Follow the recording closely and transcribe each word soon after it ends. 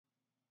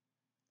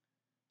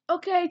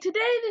Okay,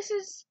 today this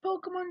is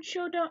Pokemon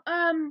Showdown.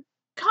 Connor,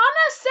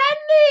 send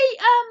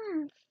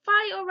the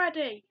fight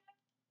already.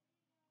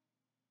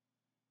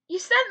 You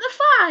sent the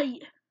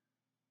fight.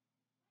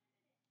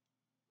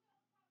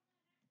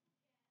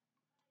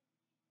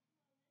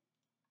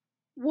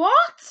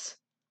 What?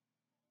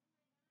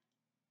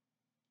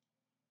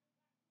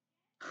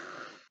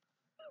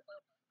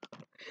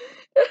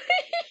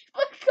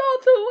 My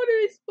God, one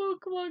of his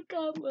Pokemon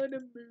can't learn a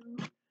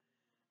move.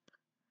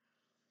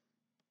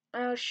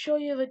 I'll show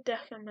you the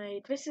deck I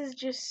made. This is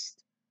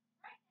just...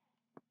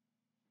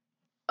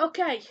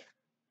 Okay.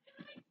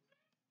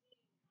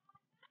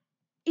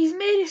 He's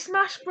made a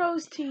Smash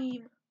Bros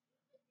team.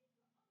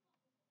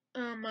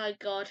 Oh my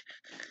God.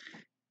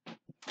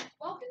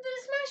 Welcome to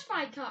the Smash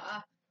Fight,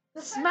 Carter.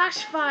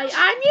 Smash Fight.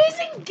 I'm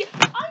using...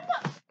 I'm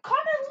not...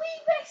 Connor,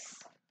 leave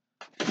this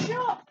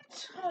shot.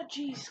 Oh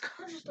jeez,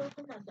 Connor just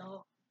opened that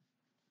door.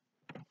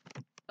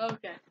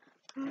 Okay.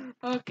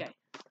 Okay.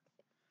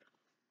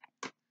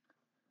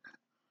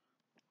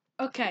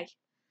 Okay.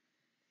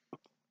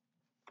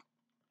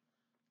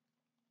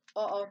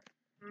 Uh-oh.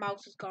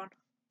 Mouse is gone.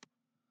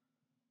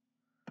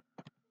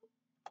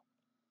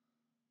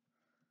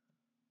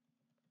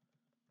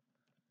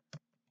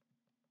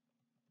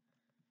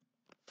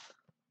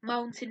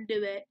 Mountain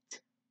do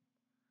it.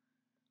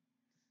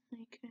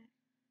 Okay.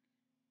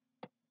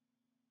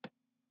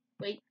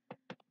 Wait.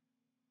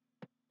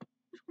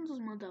 Which one does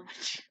more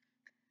damage?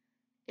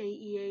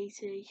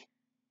 80.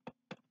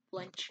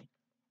 Flinch.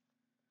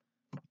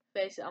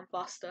 Face it, I'm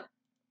faster.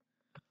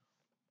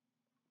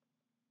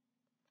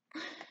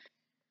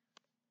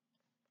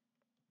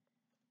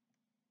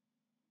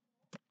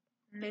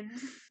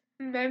 Mims.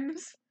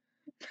 Mems.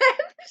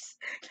 Mems.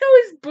 No,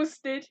 he's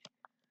busted.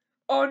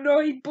 Oh no,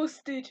 he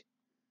busted.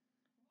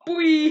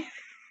 Boy.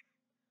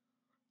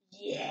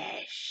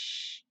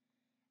 Yes.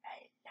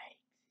 I like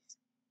this.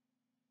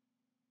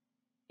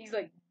 He's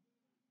like,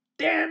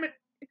 damn it.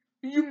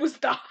 You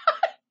must die.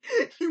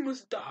 You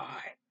must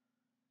die.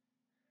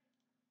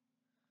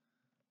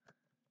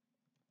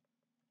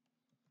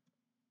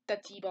 The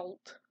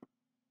T-Bolt.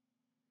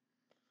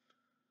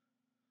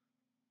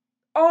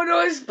 Oh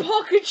no, it's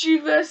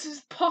Pikachu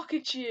versus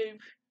Pikachu.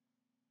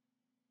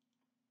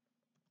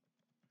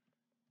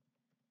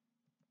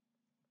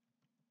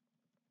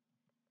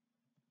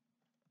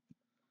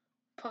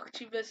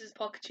 Pikachu versus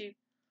Pikachu.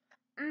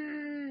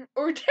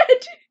 Or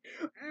dead.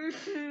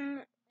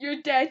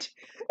 You're dead.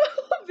 I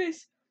love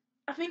this.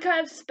 I think I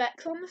have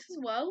specs on this as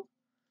well.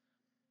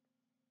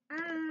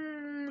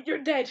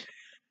 You're dead.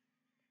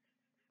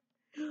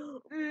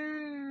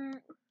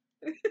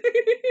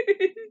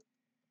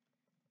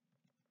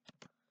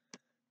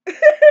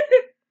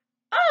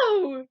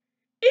 Oh,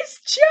 it's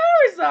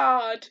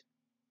Charizard.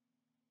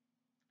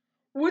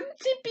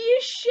 Wouldn't it be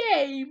a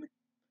shame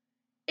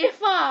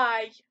if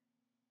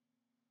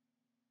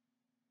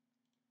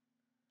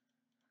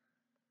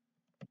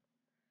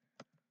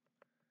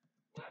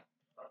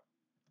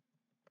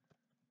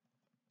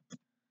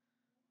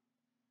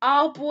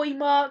our boy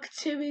Mark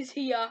II is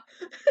here?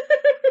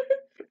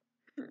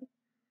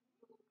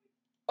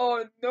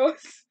 Oh no,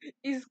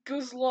 is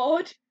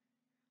Guzzlord.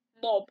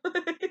 Mob.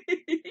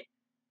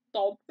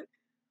 Mob.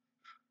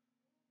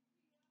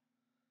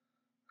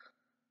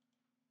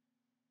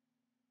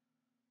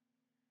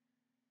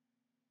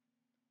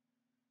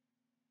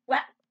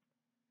 Well,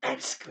 I'm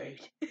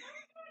screwed.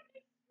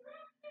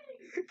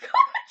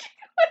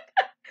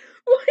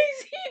 What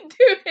is he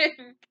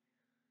doing?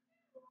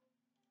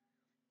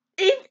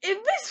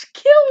 If this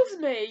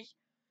kills me,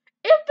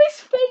 if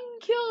this thing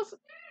kills,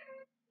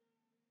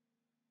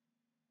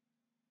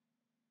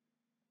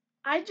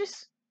 I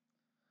just...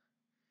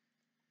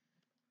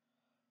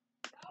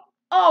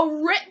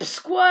 Oh, rip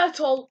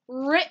Squirtle!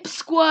 Rip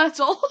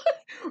Squirtle!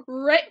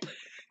 Rip!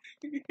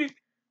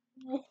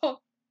 What?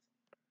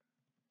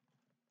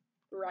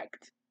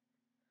 Wrecked.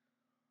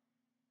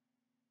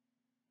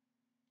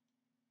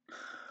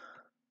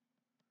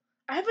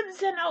 I haven't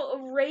sent out a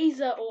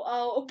razor or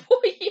out a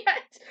boy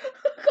yet.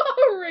 I got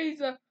a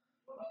razor.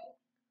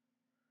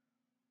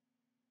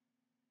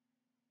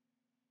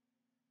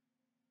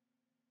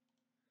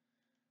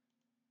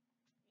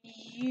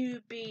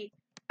 You be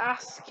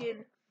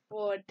asking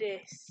for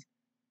this.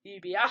 You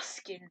be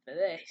asking for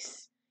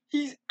this.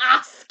 He's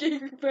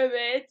asking for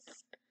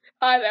this.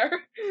 Hi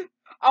there.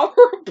 Our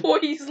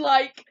boy's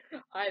like,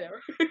 hi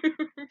there.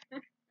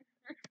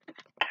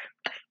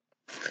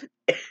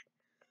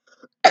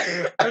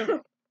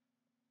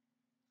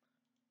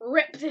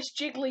 Rip this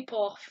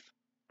Jigglypuff.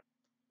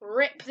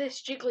 Rip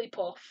this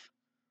Jigglypuff.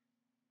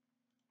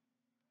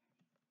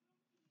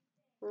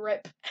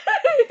 Rip.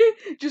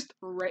 Just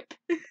rip.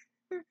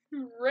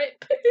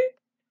 Rip.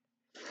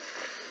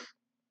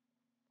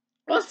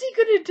 What's he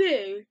gonna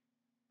do?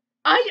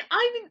 I'm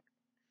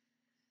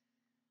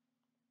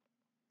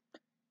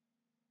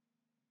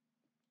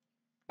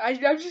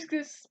just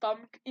gonna spam.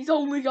 He's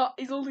only got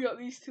these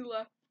two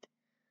left.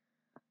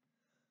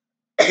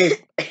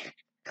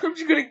 I'm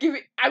just gonna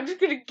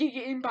gig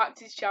it in back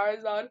to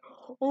Charizard.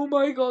 Oh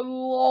my God,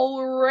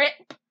 lol,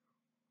 rip.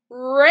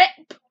 Rip.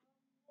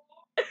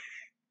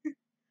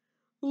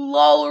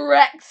 Lol,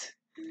 Rex.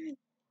 Yo,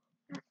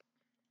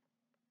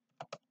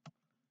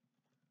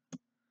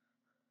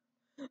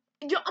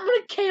 I'm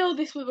gonna KO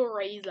this with a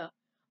razor.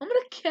 I'm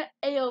gonna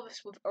KO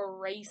this with a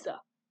razor.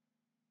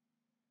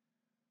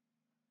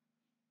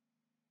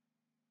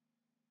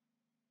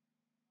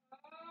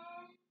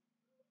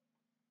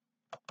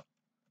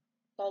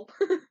 Lol.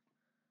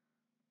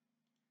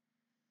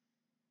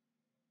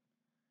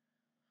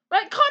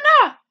 Right,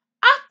 Connor!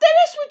 After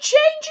this, we're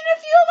changing a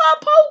few of our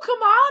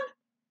Pokemon!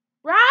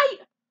 Right?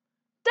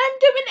 Then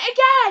doing it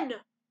again!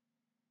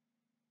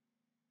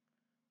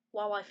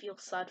 Wow, I feel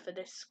sad for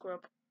this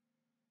scrub.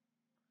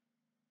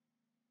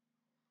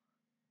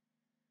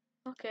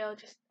 Okay, I'll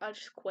just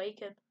quake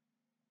him.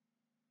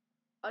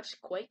 I'll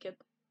just quake him.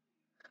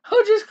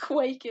 I'll just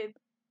quake him.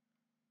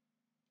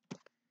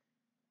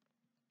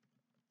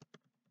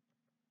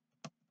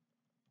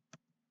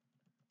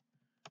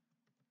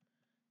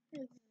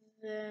 And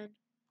then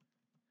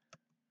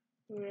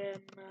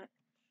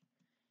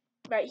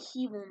right,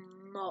 he will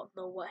not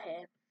know what hit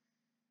him.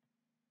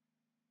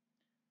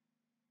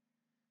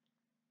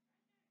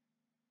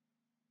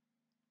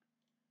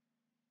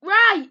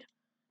 Right!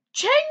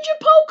 Change your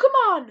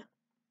Pokemon!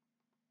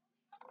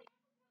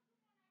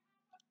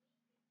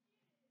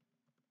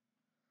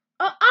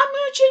 I'm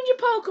gonna change your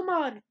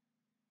Pokemon!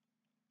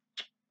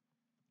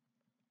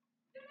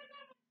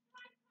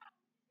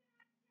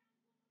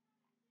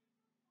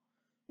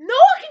 No,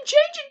 I can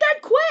change it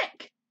dead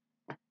quick!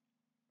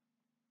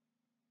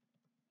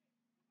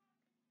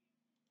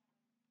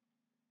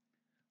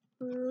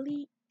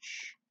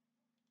 Leech.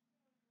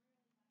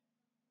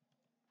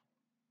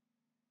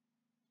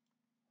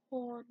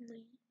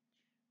 Hornleech.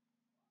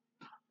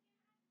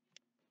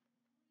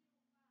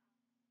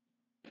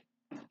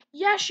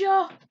 Yeah,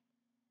 sure.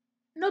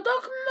 No,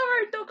 don't come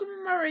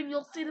in my room,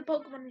 you'll see the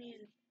Pokemon I'm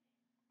using.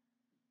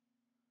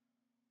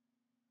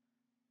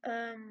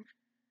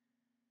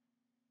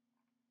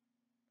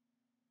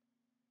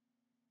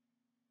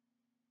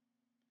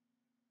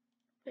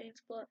 Pain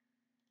Split.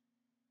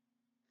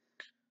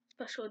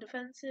 Special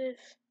Defensive.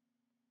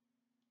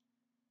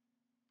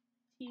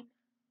 Team.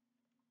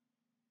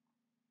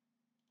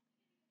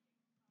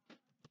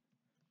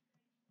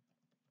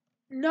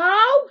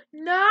 No!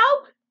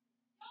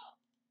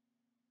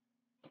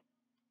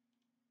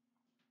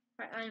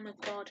 Right, I am a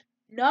god.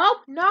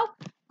 No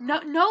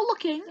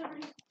looking.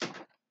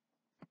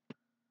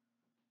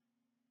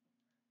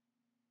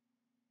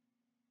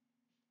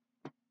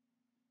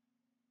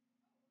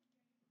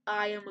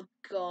 I am a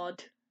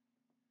god.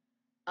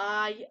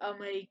 I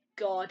am a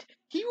god.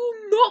 He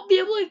will not be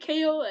able to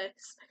KO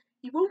this.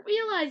 You won't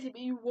realise it,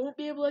 but you won't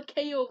be able to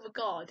KO the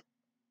god.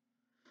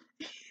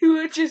 He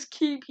will just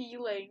keep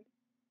healing.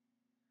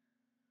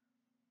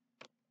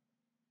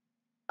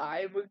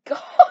 I am a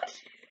god.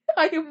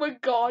 I am a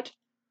god.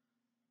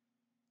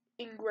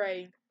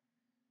 Ingrain.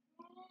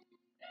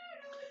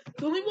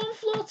 There's only one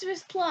flaw to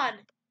this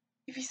plan.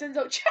 If he sends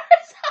out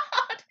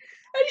Charizard,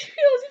 I just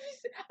feel as if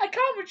I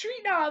can't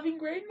retreat now. I've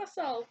ingrained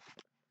myself.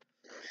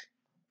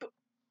 But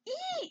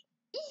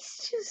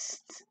he's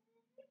just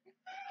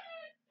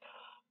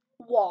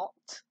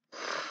what?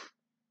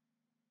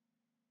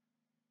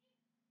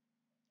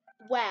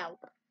 Well,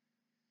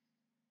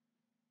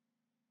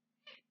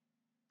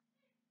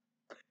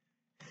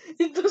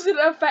 it doesn't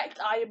affect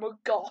I am a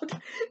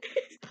god.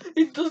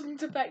 It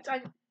doesn't affect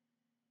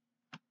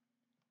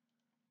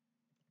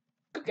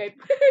good game.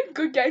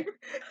 Good game.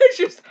 I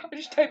just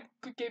typed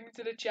good game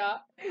into the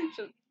chat.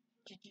 Just,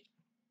 GG.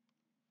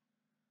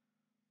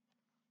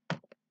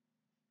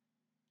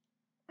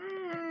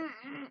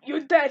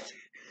 You're dead.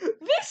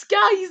 This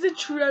guy is a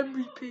true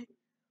MVP.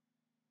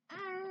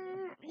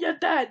 You're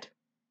dead.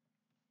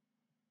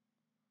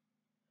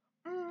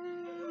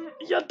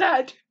 You're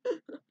dead.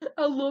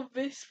 I love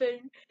this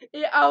thing.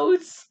 It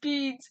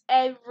outspeeds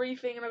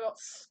everything, and I got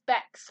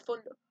specs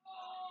thunder.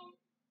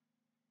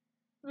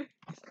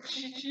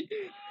 GG.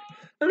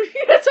 I'm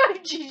gonna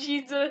type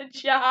GG into the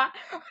chat.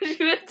 I'm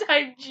gonna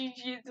type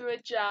GG into the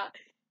chat.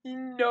 He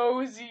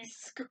knows he's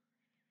screwed.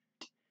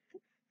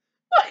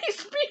 My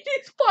speed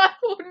is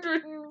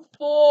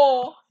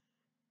 504.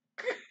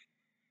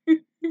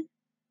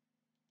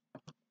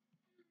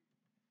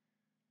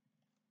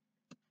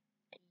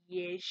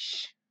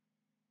 Yes.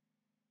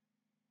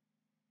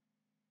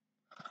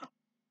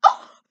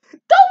 Oh,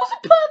 that was a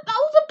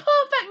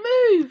perfect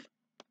move.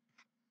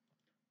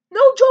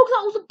 No joke,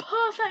 that was a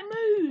perfect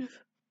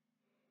move.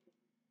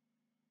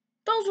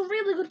 That was a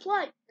really good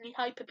play. And he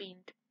hyper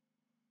beamed.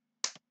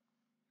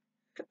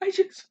 I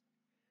just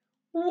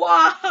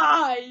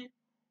why?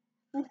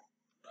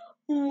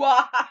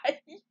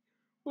 Why?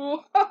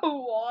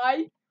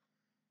 Why?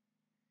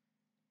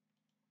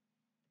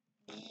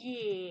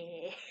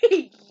 Yeah.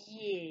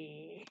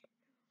 Yeah.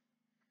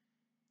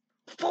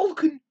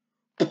 Falcon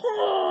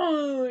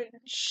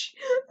punch.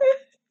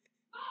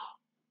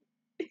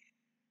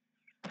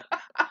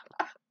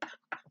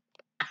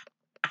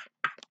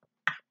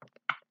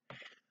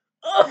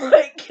 Oh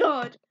my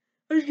god.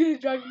 I'm gonna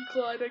Dragon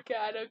Claw. I don't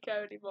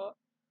care anymore.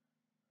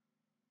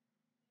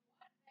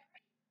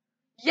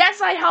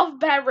 Yes, I have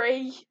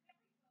berry.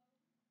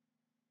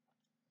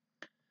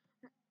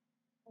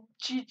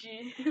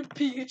 GG.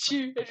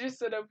 Pikachu. I just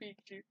said a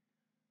Pikachu.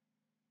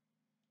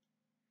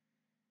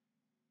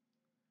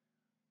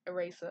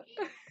 Eraser.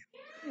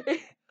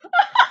 It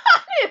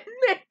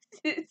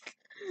misses.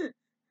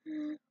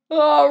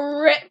 Oh,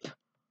 rip.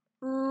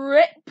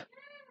 Rip.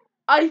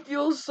 I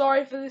feel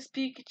sorry for this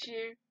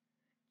Pikachu.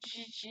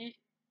 GG.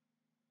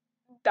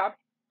 Damn.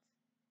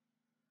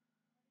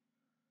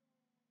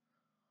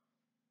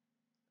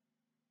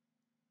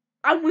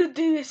 I'm gonna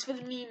do this for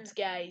the memes,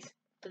 guys.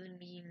 For the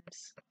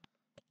memes.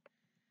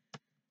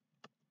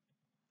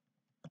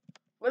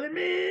 For the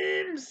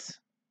memes.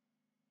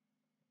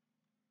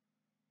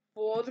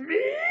 For the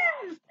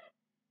memes.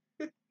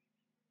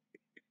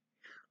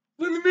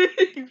 For the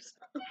memes.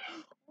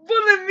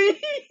 For the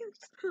memes.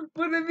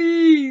 For the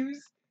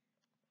memes.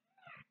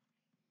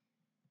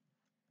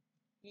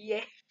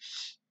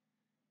 Yes.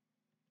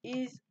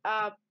 Is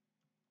a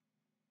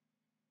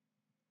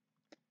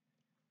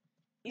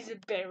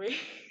berry.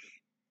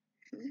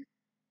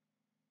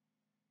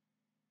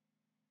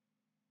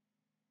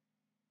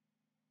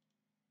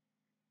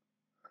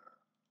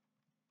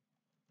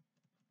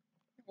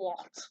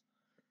 What?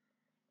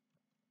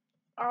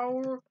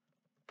 Our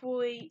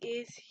boy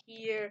is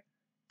here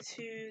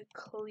to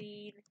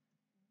clean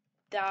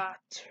the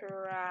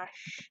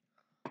trash.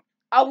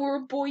 Our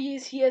boy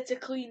is here to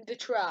clean the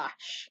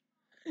trash.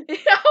 Our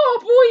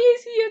boy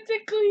is here to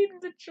clean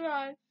the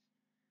trash.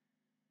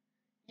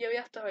 Yeah, we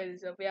have to hurry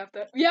this up. We have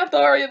to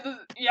hurry this.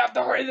 You have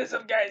to hurry this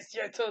up, guys.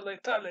 Yeah, totally.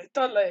 Look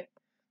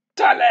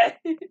at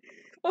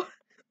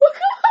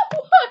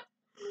what?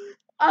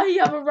 I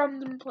have a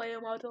random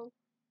player model.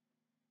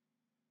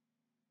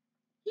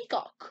 He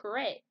got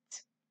crit.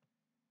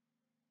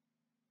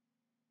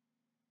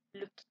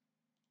 Look.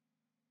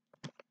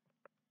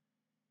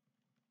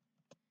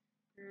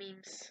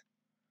 Memes.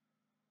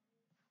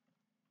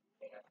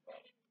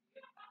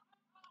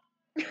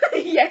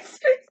 Yes.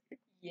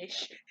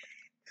 Yes.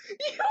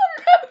 You'll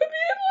never be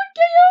able to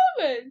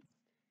KO him.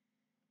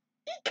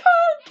 He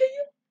can't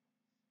KO.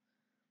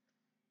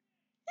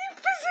 He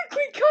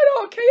physically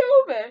cannot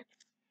KO me.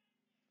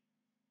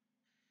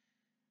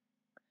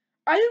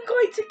 I am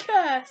going to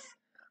curse.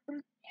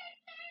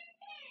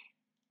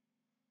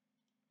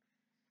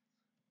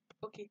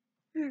 Okay.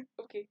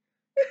 Okay.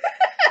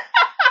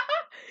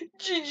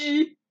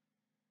 GG.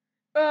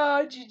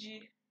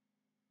 GG.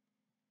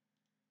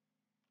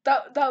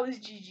 That was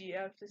GG.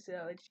 I have to say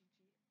that.